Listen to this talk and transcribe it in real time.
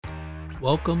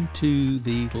Welcome to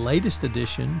the latest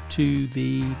addition to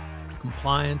the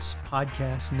Compliance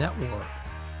Podcast Network,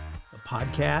 the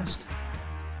podcast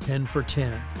 10 for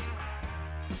 10,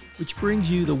 which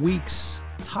brings you the week's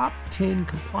top 10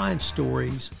 compliance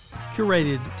stories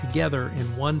curated together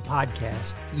in one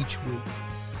podcast each week.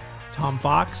 Tom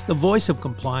Fox, the voice of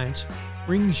compliance,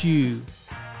 brings you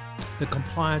the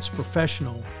compliance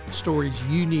professional stories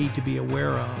you need to be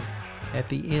aware of at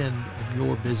the end of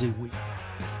your busy week.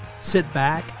 Sit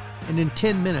back and in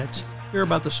 10 minutes, hear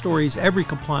about the stories every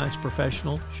compliance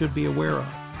professional should be aware of.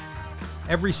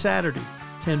 Every Saturday,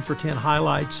 10 for 10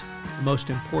 highlights the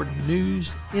most important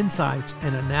news, insights,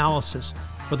 and analysis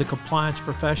for the compliance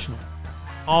professional,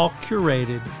 all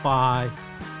curated by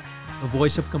the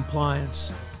voice of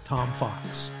compliance, Tom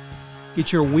Fox.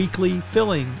 Get your weekly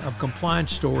filling of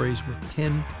compliance stories with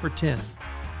 10 for 10.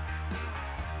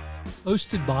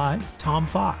 Hosted by Tom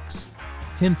Fox.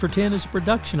 10 for 10 is a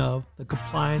production of the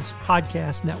Compliance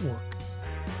Podcast Network.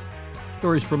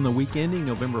 Stories from the week ending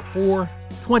November 4,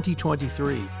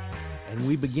 2023. And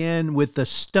we begin with the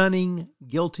stunning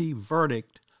guilty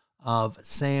verdict of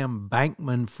Sam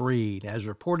Bankman-Fried. As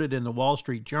reported in the Wall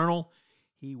Street Journal,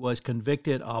 he was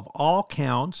convicted of all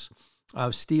counts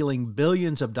of stealing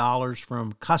billions of dollars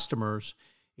from customers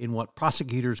in what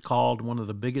prosecutors called one of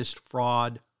the biggest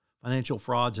financial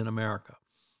frauds in America.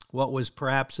 What was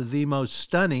perhaps the most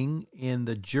stunning in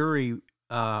the jury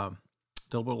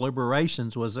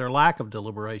deliberations was their lack of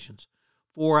deliberations.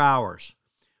 4 hours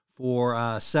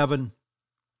for 7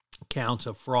 counts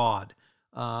of fraud.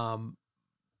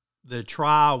 The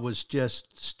trial was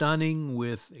just stunning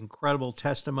with incredible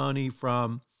testimony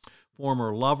from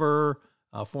former lover,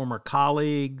 former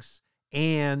colleagues,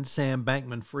 and Sam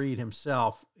Bankman-Fried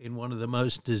himself in one of the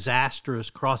most disastrous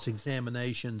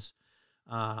cross-examinations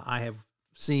I have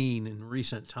seen in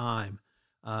recent time.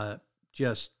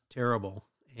 Just terrible.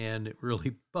 And it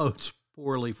really bodes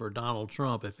poorly for Donald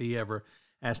Trump if he ever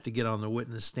has to get on the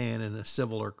witness stand in a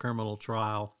civil or criminal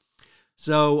trial.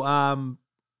 So I'm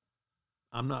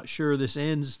not sure this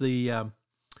ends the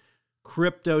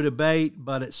crypto debate,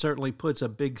 but it certainly puts a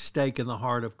big stake in the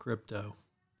heart of crypto.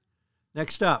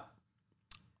 Next up,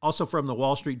 also from the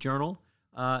Wall Street Journal,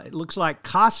 it looks like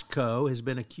Costco has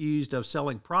been accused of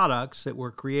selling products that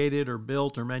were created or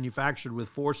built or manufactured with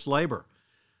forced labor.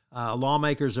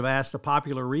 Lawmakers have asked the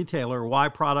popular retailer why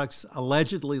products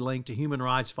allegedly linked to human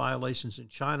rights violations in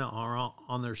China are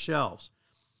on their shelves.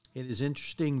 It is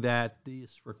interesting that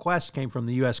this request came from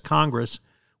the U.S. Congress,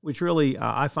 which really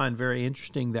I find very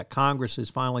interesting that Congress has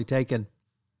finally taken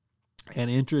an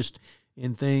interest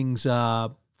in things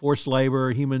forced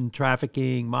labor, human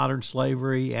trafficking, modern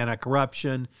slavery,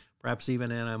 anti-corruption, perhaps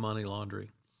even anti-money laundering.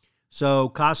 So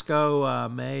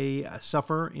Costco may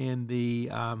suffer in the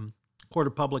court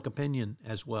of public opinion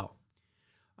as well.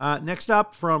 Next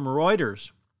up from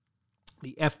Reuters,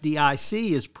 the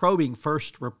FDIC is probing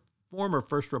former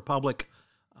First Republic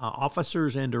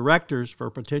officers and directors for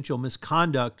potential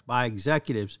misconduct by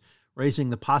executives,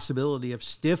 raising the possibility of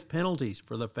stiff penalties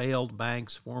for the failed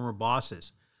bank's former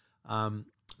bosses.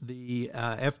 The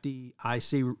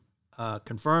FDIC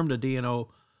confirmed a DNO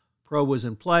probe was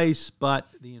in place, but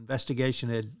the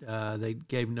investigation they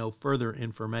gave no further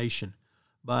information.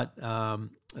 But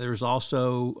there's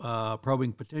also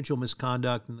probing potential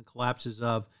misconduct in the collapses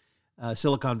of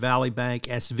Silicon Valley Bank,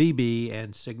 SVB,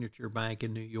 and Signature Bank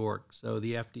in New York. So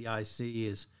the FDIC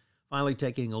is finally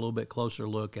taking a little bit closer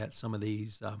look at some of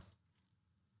these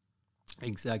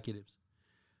executives.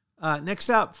 Next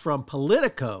up from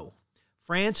Politico,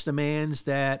 France demands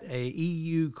that a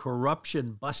EU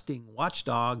corruption-busting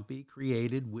watchdog be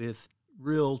created with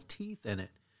real teeth in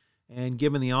it. And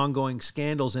given the ongoing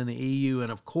scandals in the EU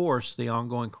and, of course, the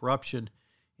ongoing corruption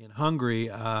in Hungary,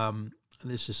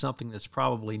 this is something that's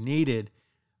probably needed.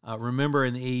 Remember,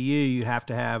 in the EU, you have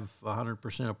to have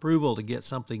 100% approval to get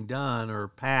something done or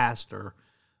passed or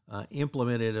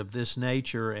implemented of this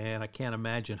nature, and I can't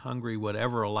imagine Hungary would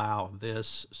ever allow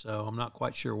this, so I'm not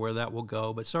quite sure where that will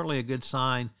go, but certainly a good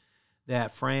sign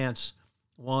that France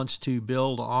wants to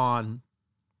build on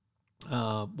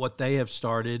what they have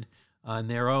started in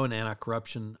their own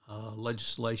anti-corruption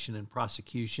legislation and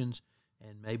prosecutions,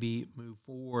 and maybe move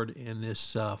forward in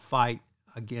this fight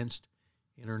against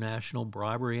international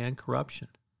bribery and corruption.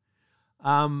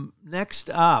 Next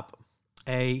up,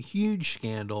 a huge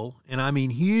scandal, and I mean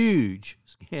huge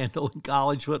scandal in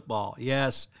college football.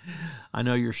 Yes, I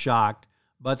know you're shocked,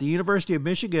 but the University of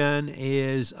Michigan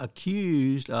is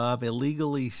accused of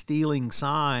illegally stealing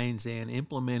signs and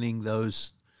implementing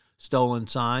those stolen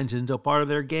signs into part of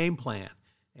their game plan.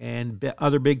 And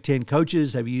other Big Ten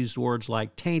coaches have used words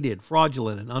like tainted,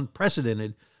 fraudulent, and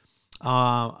unprecedented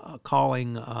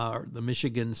calling the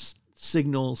Michigan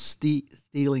signal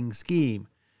stealing scheme.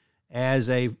 As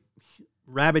a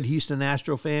rabid Houston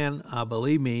Astro fan,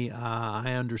 believe me,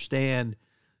 I understand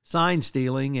sign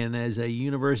stealing, and as a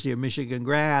University of Michigan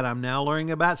grad, I'm now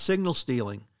learning about signal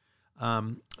stealing.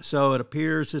 So it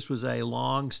appears this was a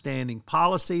long-standing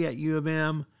policy at U of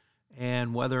M,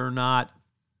 and whether or not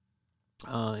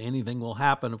anything will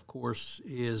happen, of course,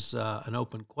 is an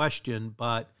open question.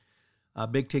 But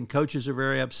Big Ten coaches are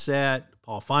very upset.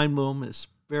 Paul Feinbaum is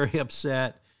very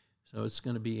upset. So it's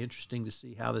going to be interesting to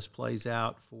see how this plays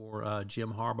out for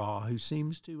Jim Harbaugh, who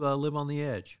seems to live on the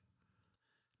edge.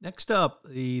 Next up,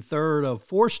 the third of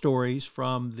four stories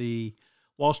from the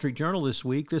Wall Street Journal this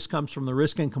week. This comes from the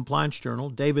Risk and Compliance Journal.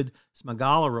 David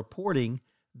Smagala reporting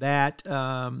that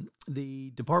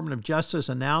the Department of Justice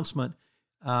announcement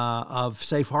of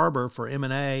safe harbor for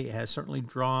M&A has certainly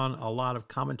drawn a lot of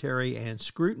commentary and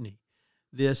scrutiny.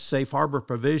 This safe harbor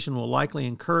provision will likely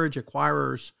encourage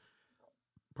acquirers,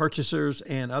 purchasers,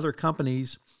 and other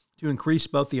companies to increase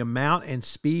both the amount and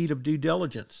speed of due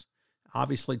diligence.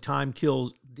 Obviously, time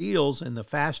kills deals, and the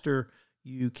faster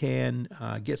you can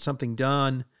get something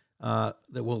done that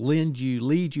will lead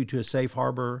you to a safe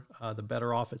harbor, the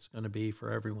better off it's going to be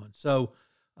for everyone. So,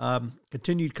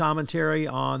 continued commentary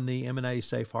on the M&A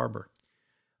safe harbor.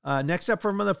 Next up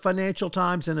from the Financial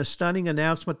Times, in a stunning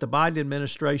announcement, the Biden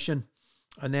administration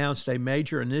announced a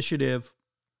major initiative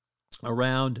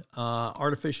around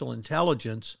artificial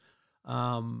intelligence.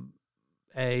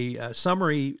 A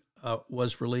summary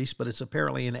was released, but it's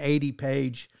apparently an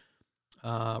 80-page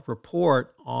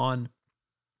report on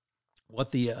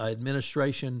what the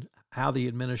administration, how the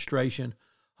administration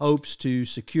hopes to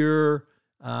secure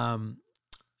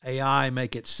AI,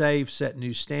 make it safe, set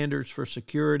new standards for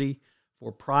security,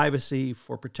 for privacy,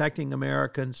 for protecting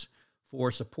Americans,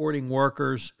 for supporting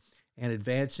workers, and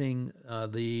advancing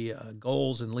the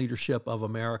goals and leadership of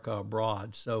America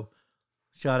abroad. So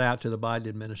shout out to the Biden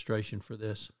administration for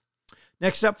this.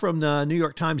 Next up from the New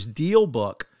York Times Deal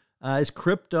Book is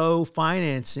crypto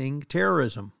financing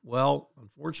terrorism. Well,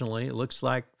 unfortunately, it looks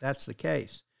like that's the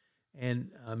case.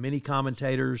 And many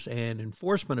commentators and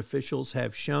enforcement officials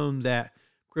have shown that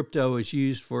crypto is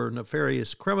used for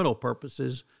nefarious criminal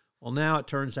purposes. Well, now it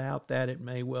turns out that it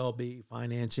may well be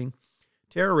financing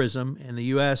terrorism, and the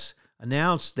U.S.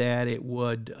 announced that it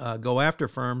would go after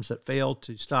firms that failed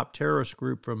to stop terrorist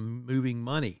group from moving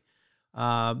money.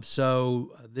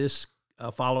 So this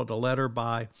followed a letter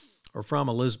from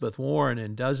Elizabeth Warren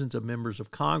and dozens of members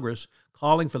of Congress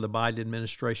calling for the Biden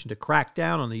administration to crack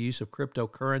down on the use of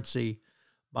cryptocurrency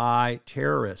by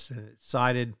terrorists. And it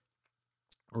cited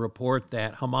a report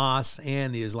that Hamas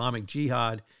and the Islamic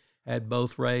Jihad had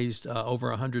both raised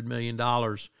over $100 million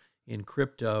in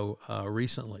crypto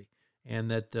recently,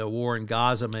 and that the war in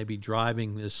Gaza may be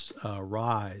driving this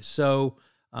rise. So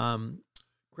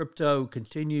crypto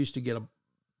continues to get a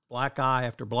black eye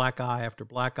after black eye after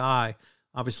black eye.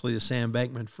 Obviously, the Sam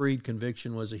Bankman-Fried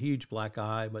conviction was a huge black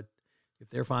eye, but if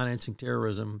they're financing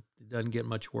terrorism, it doesn't get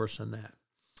much worse than that.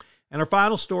 And our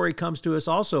final story comes to us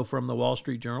also from the Wall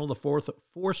Street Journal, the fourth of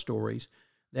four stories,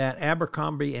 that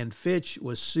Abercrombie & Fitch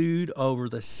was sued over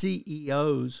the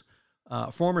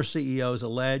former CEO's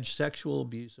alleged sexual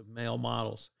abuse of male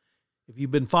models. If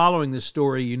you've been following this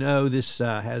story, you know this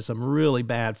has some really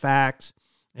bad facts,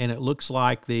 and it looks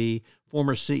like the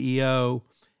former CEO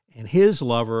and his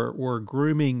lover were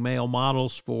grooming male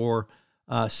models for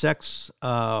sex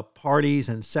parties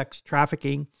and sex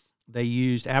trafficking. They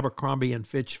used Abercrombie &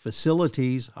 Fitch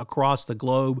facilities across the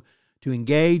globe to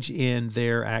engage in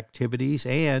their activities,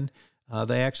 and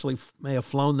they actually may have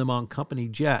flown them on company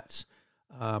jets.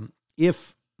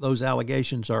 If those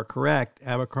allegations are correct,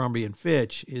 Abercrombie &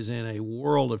 Fitch is in a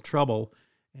world of trouble,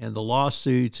 and the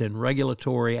lawsuits and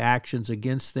regulatory actions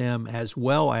against them, as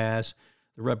well as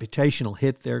the reputational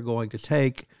hit they're going to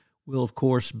take, will, of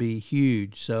course, be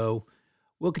huge. So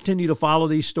we'll continue to follow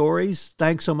these stories.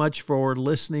 Thanks so much for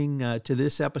listening to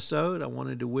this episode. I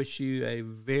wanted to wish you a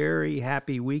very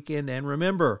happy weekend, and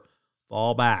remember,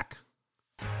 fall back.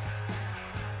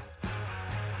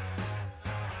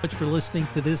 Much for listening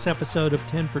to this episode of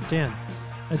 10 for 10.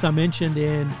 As I mentioned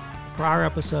in a prior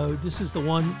episode, this is the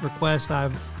one request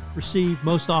I've received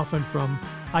most often from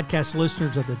podcast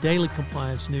listeners of the Daily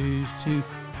Compliance News to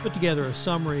put together a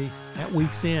summary at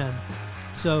week's end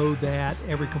so that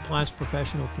every compliance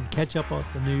professional can catch up on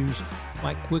the news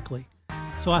quite quickly.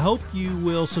 So I hope you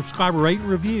will subscribe, rate, and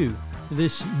review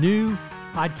this new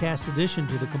podcast addition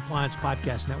to the Compliance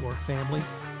Podcast Network family,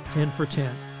 10 for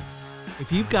 10.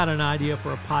 If you've got an idea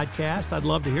for a podcast, I'd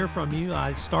love to hear from you.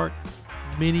 I start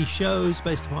many shows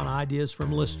based upon ideas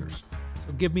from listeners.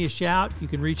 So give me a shout. You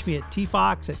can reach me at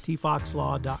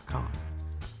tfox@tfoxlaw.com.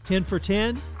 10 for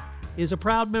 10 is a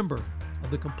proud member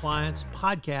of the Compliance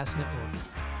Podcast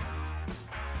Network.